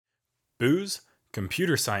booze,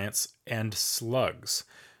 computer science, and slugs.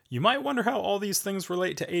 You might wonder how all these things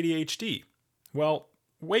relate to ADHD. Well,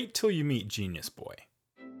 wait till you meet Genius Boy.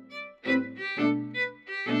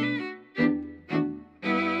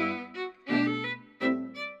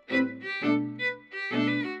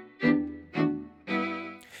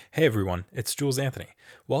 Hey everyone, it's Jules Anthony.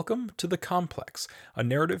 Welcome to The Complex, a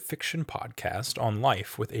narrative fiction podcast on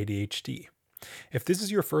life with ADHD. If this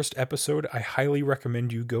is your first episode, I highly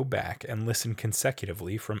recommend you go back and listen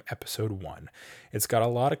consecutively from episode 1. It's got a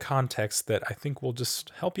lot of context that I think will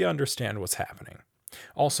just help you understand what's happening.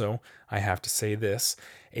 Also, I have to say this,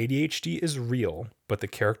 ADHD is real, but the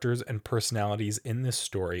characters and personalities in this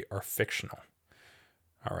story are fictional.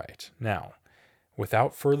 Alright, now,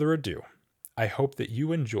 without further ado, I hope that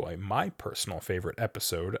you enjoy my personal favorite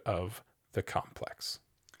episode of The Complex.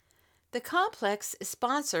 The Complex is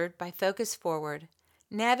sponsored by Focus Forward,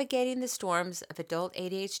 Navigating the Storms of Adult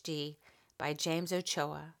ADHD by James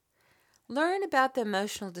Ochoa. Learn about the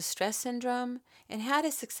emotional distress syndrome and how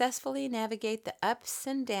to successfully navigate the ups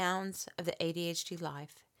and downs of the ADHD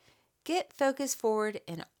life. Get Focus Forward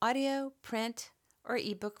in audio, print, or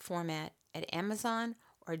ebook format at Amazon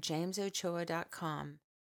or jamesochoa.com.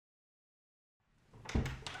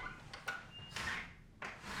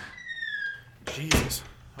 Jesus,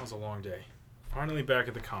 that was a long day. Finally back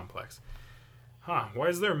at the complex. Why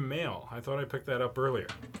is there mail? I thought I picked that up earlier.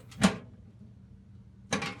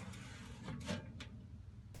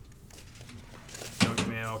 Junk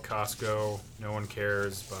mail, Costco, no one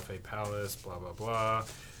cares, Buffet Palace, blah, blah, blah.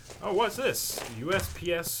 Oh, what's this?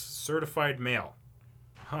 USPS certified mail.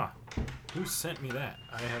 Who sent me that?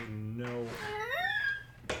 I have no...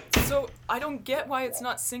 So, I don't get why it's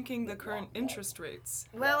not syncing the current interest rates.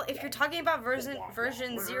 Well, if you're talking about version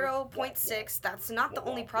 0.6, that's not the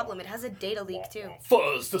only problem. It has a data leak, too.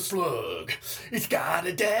 Fuzz the slug. It's got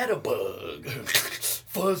a data bug.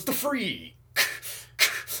 Fuzz the freak.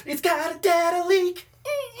 It's got a data leak.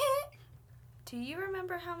 Do you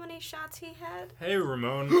remember how many shots he had? Hey,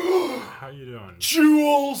 Ramon. How you doing?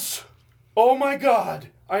 Jules! Oh my god.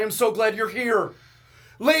 I am so glad you're here.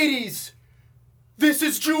 Ladies! This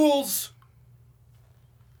is Jules!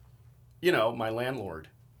 You know, my landlord.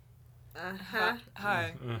 Uh-huh.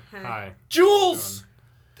 Hi. Hi. Jules!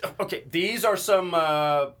 Okay, these are some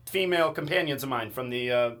female companions of mine from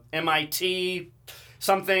the MIT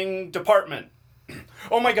something department.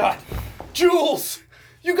 Oh my god. Jules!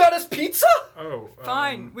 You got us pizza? Oh,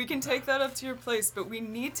 Fine, we can take that up to your place, but we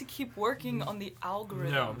need to keep working on the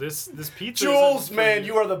algorithm. No, this pizza Jules, isn't man,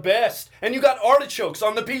 you are the best. And you got artichokes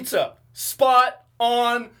on the pizza. Spot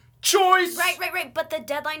on choice. Right. But the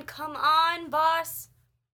deadline, come on, boss.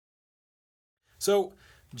 So,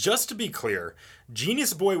 just to be clear,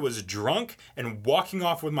 Genius Boy was drunk and walking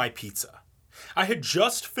off with my pizza. I had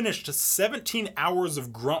just finished 17 hours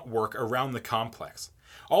of grunt work around the complex.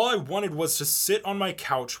 All I wanted was to sit on my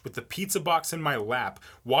couch with the pizza box in my lap,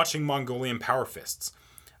 watching Mongolian Power Fists.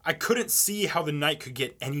 I couldn't see how the night could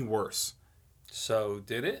get any worse. So,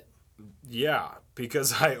 did it? Yeah,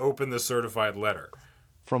 because I opened the certified letter.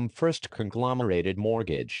 From First Conglomerated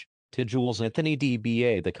Mortgage to Jules Anthony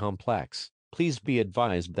DBA The Complex, please be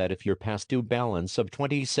advised that if your past due balance of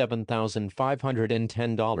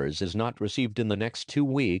 $27,510 is not received in the next 2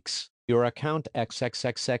 weeks, your account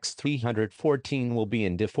XXXX314 will be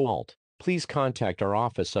in default. Please contact our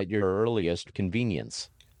office at your earliest convenience.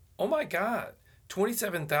 Oh my god,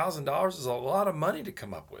 $27,000 is a lot of money to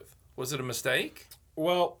come up with. Was it a mistake?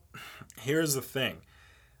 Well, here's the thing.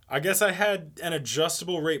 I guess I had an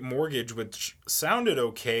adjustable rate mortgage, which sounded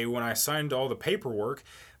okay when I signed all the paperwork,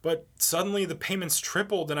 but suddenly the payments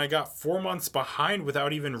tripled and I got 4 months behind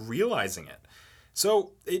without even realizing it.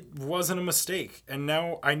 So it wasn't a mistake, and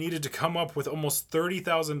now I needed to come up with almost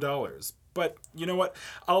 $30,000. But you know what?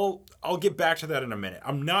 I'll get back to that in a minute.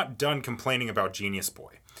 I'm not done complaining about Genius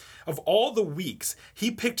Boy. Of all the weeks,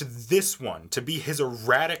 he picked this one to be his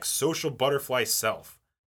erratic social butterfly self.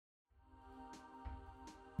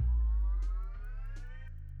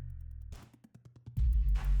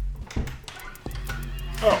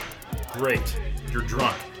 Oh, great. You're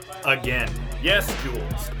drunk. Again. Yes,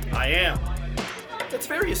 Jules, I am. That's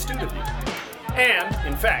very astute of you. And,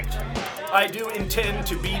 in fact, I do intend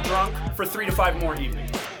to be drunk for 3 to 5 more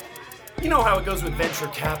evenings. You know how it goes with venture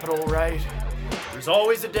capital, right? There's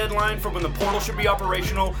always a deadline for when the portal should be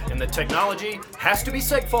operational, and the technology has to be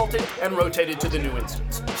segfaulted and rotated to the new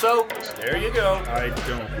instance. So, there you go. I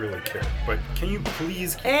don't really care, but can you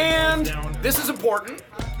please keep And the noise down? this is important.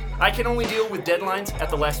 I can only deal with deadlines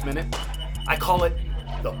at the last minute. I call it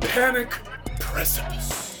the Panic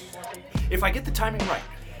Precipice. If I get the timing right,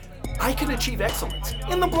 I can achieve excellence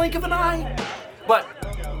in the blink of an eye. But,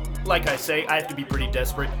 like I say, I have to be pretty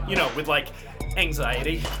desperate, with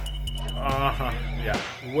anxiety. Yeah.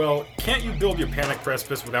 Well, can't you build your Panic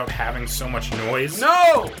Precipice without having so much noise?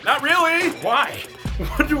 No, not really. Why?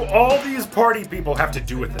 What do all these party people have to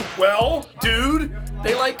do with it? Well, dude,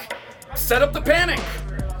 they set up the panic.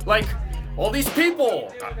 All these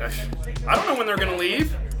people. I don't know when they're gonna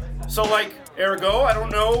leave. So ergo, I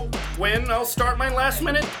don't know when I'll start my last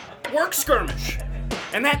minute work skirmish.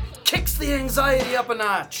 And that kicks the anxiety up a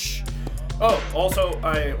notch. Oh, also,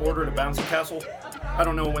 I ordered a bouncy castle. I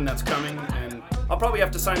don't know when that's coming, and I'll probably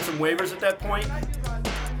have to sign some waivers at that point.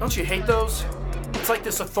 Don't you hate those? It's like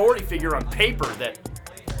this authority figure on paper that...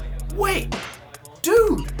 Wait!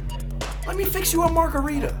 Dude! Let me fix you a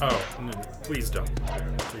margarita. Oh, no, please don't.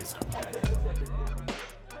 Please don't.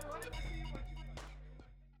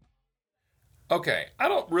 Okay, I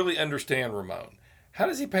don't really understand Ramon. How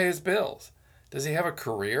does he pay his bills? Does he have a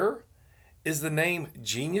career? Is the name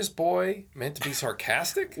Genius Boy meant to be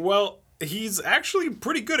sarcastic? Well, he's actually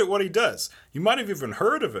pretty good at what he does. You might have even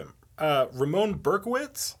heard of him. Ramon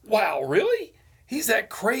Berkowitz? Wow, really? He's that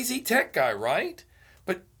crazy tech guy, right?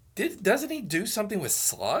 But doesn't he do something with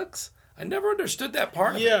slugs? I never understood that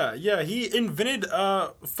part of it. Yeah, he invented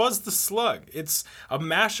Fuzz the Slug. It's a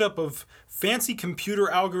mashup of fancy computer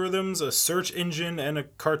algorithms, a search engine, and a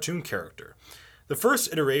cartoon character. The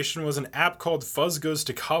first iteration was an app called Fuzz Goes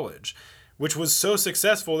to College, which was so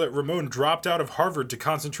successful that Ramon dropped out of Harvard to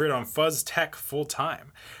concentrate on fuzz tech full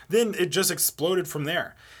time. Then it just exploded from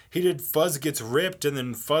there. He did Fuzz Gets Ripped and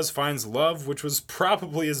then Fuzz Finds Love, which was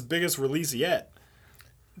probably his biggest release yet.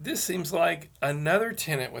 This seems like another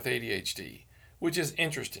tenant with ADHD, which is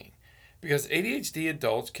interesting because ADHD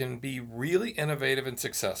adults can be really innovative and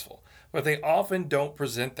successful, but they often don't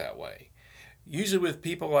present that way. Usually with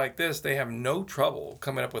people like this, they have no trouble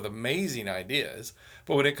coming up with amazing ideas,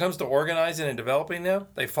 but when it comes to organizing and developing them,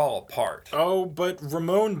 they fall apart. Oh, but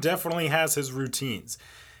Ramon definitely has his routines.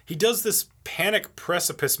 He does this Panic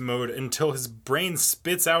Precipice mode until his brain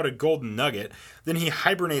spits out a golden nugget, then he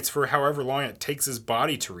hibernates for however long it takes his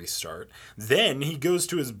body to restart. Then he goes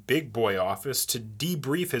to his big boy office to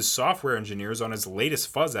debrief his software engineers on his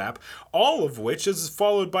latest Fuzz app, all of which is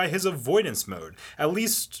followed by his avoidance mode. At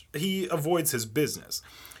least he avoids his business.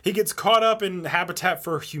 He gets caught up in Habitat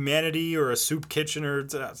for Humanity or a soup kitchen or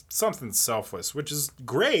something selfless, which is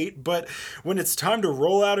great, but when it's time to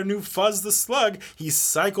roll out a new Fuzz the Slug, he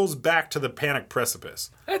cycles back to the Panic Precipice.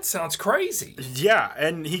 That sounds crazy. Yeah,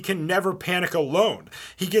 and he can never panic alone.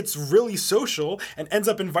 He gets really social and ends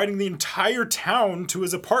up inviting the entire town to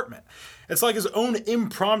his apartment. It's like his own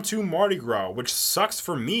impromptu Mardi Gras, which sucks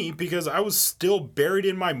for me because I was still buried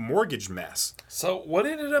in my mortgage mess. So what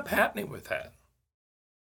ended up happening with that?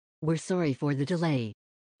 We're sorry for the delay.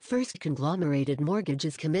 First Conglomerated Mortgage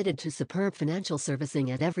is committed to superb financial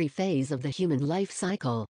servicing at every phase of the human life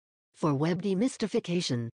cycle. For web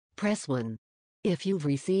demystification, press 1. If you've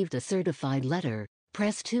received a certified letter,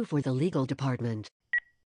 press 2 for the legal department.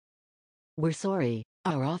 We're sorry,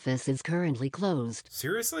 our office is currently closed.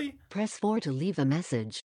 Seriously? Press 4 to leave a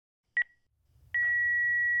message.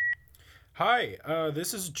 Hi,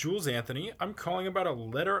 this is Jules Anthony. I'm calling about a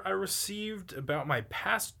letter I received about my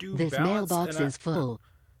past due This balance. mailbox is full.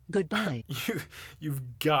 Goodbye.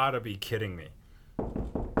 You've gotta be kidding me.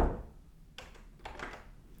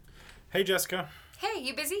 Hey, Jessica. Hey,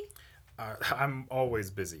 you busy? I'm always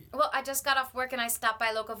busy. Well, I just got off work and I stopped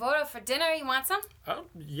by Locavoto for dinner. You want some?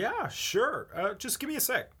 Yeah, sure. Just give me a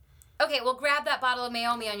sec. Okay, well, grab that bottle of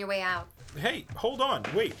Mayomi on your way out. Hey, hold on.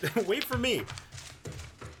 Wait. Wait for me.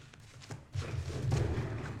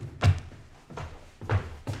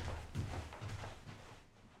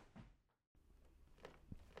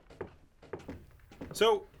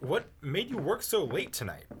 So, what made you work so late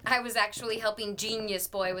tonight? I was actually helping Genius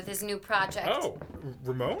Boy with his new project. Oh,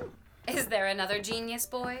 Ramon? Is there another Genius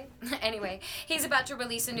Boy? Anyway, he's about to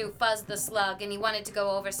release a new Fuzz the Slug, and he wanted to go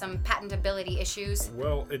over some patentability issues.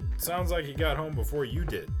 Well, it sounds like he got home before you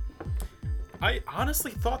did. I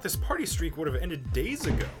honestly thought this party streak would have ended days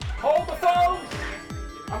ago. Hold the phone!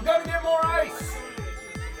 I'm gonna get more ice!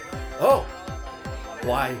 Oh,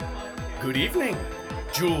 why, good evening,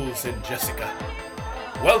 Jules and Jessica.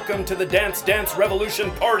 Welcome to the Dance Dance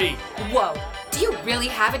Revolution party. Whoa, do you really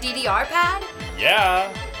have a DDR pad?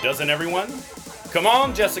 Yeah, doesn't everyone? Come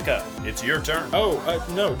on, Jessica, it's your turn.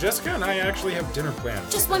 No, Jessica and I actually have dinner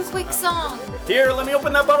plans. Just one quick song. Here, let me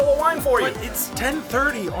open that bottle of wine for you. But it's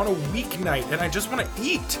 10:30 on a weeknight and I just want to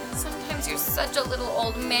eat. Sometimes you're such a little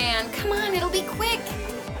old man. Come on, it'll be quick.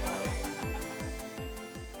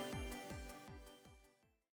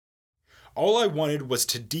 All I wanted was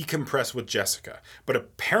to decompress with Jessica, but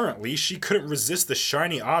apparently she couldn't resist the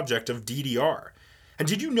shiny object of DDR. And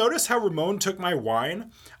did you notice how Ramon took my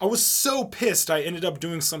wine? I was so pissed I ended up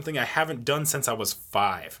doing something I haven't done since I was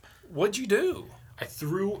 5. What'd you do? I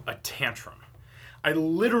threw a tantrum. I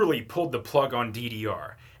literally pulled the plug on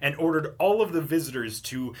DDR and ordered all of the visitors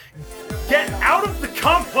to get out of the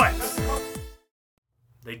complex!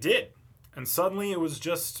 They did, and suddenly it was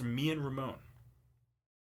just me and Ramon.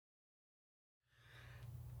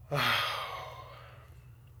 You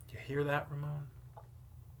hear that, Ramon?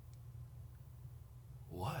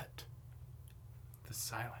 What? The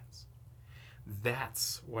silence.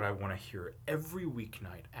 That's what I want to hear every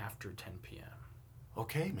weeknight after 10 p.m.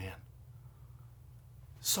 Okay, man.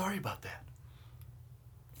 Sorry about that.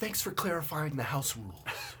 Thanks for clarifying the house rules.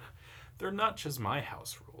 They're not just my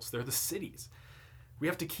house rules, they're the city's. We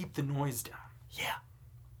have to keep the noise down. Yeah,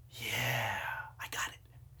 I got it.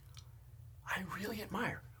 I really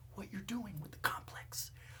admire what you're doing with the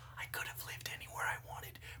complex. I could have lived anywhere I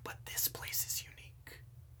wanted, but this place is unique.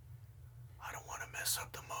 I don't want to mess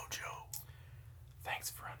up the mojo. Thanks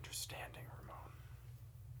for understanding, Ramon.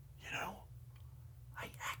 You know,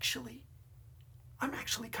 I'm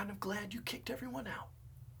actually kind of glad you kicked everyone out.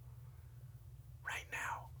 Right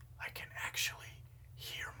now, I can actually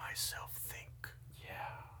hear myself think.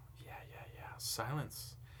 Yeah.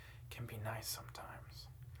 Silence can be nice sometimes.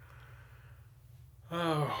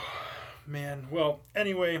 Oh, man. Well,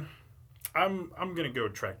 anyway, I'm gonna go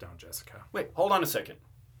track down Jessica. Wait, hold on a second.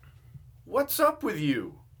 What's up with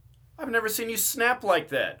you? I've never seen you snap like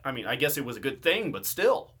that. I mean, I guess it was a good thing, but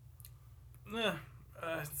still.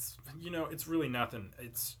 It's really nothing.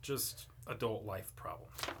 It's just adult life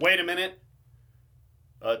problems. Wait a minute.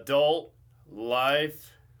 Adult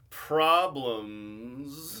life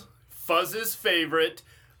problems. Fuzz's favorite.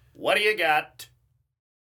 What do you got?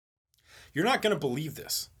 You're not gonna believe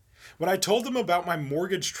this. When I told him about my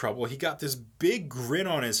mortgage trouble, he got this big grin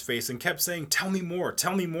on his face and kept saying, "Tell me more,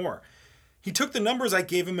 tell me more." He took the numbers I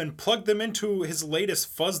gave him and plugged them into his latest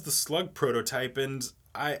Fuzz the Slug prototype, and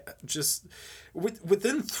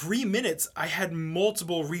within 3 minutes, I had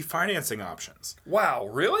multiple refinancing options. Wow,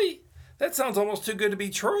 really? That sounds almost too good to be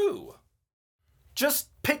true. Just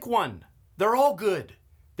pick one. They're all good.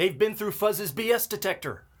 They've been through Fuzz's BS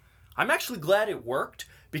detector. I'm actually glad it worked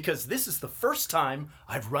because this is the first time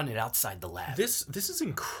I've run it outside the lab. This is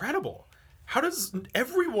incredible. How does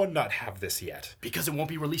everyone not have this yet? Because it won't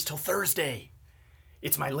be released till Thursday.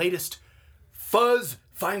 It's my latest Fuzz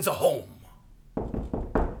Finds a Home.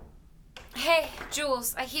 Hey,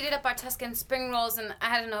 Jules, I heated up our Tuscan spring rolls, and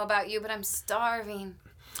I don't know about you, but I'm starving.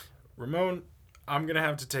 Ramon, I'm gonna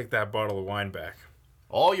have to take that bottle of wine back.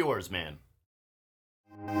 All yours, man.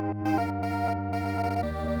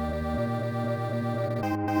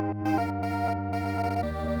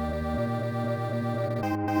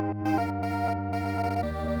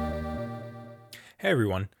 Hey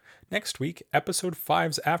everyone. Next week, episode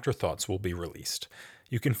 5's Afterthoughts will be released.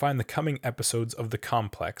 You can find the coming episodes of The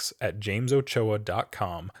Complex at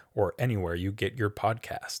jamesochoa.com or anywhere you get your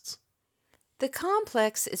podcasts. The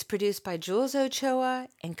Complex is produced by Jules Ochoa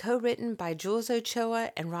and co-written by Jules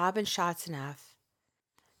Ochoa and Robin Schatzenoff.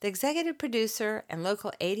 The executive producer and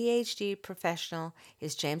local ADHD professional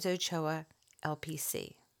is James Ochoa,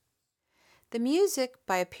 LPC. The music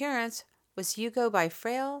by appearance was You Go by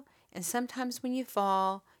Frail and Sometimes When You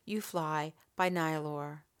Fall, You Fly by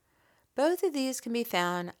Nylor. Both of these can be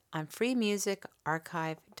found on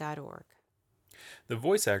freemusicarchive.org. The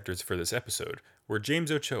voice actors for this episode were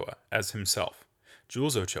James Ochoa as himself,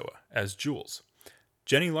 Jules Ochoa as Jules,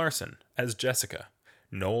 Jenny Larson as Jessica,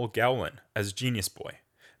 Noel Gowlin as Genius Boy,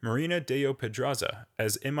 Marina Deo Pedraza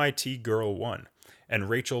as MIT Girl 1, and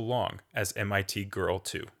Rachel Long as MIT Girl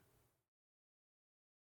 2.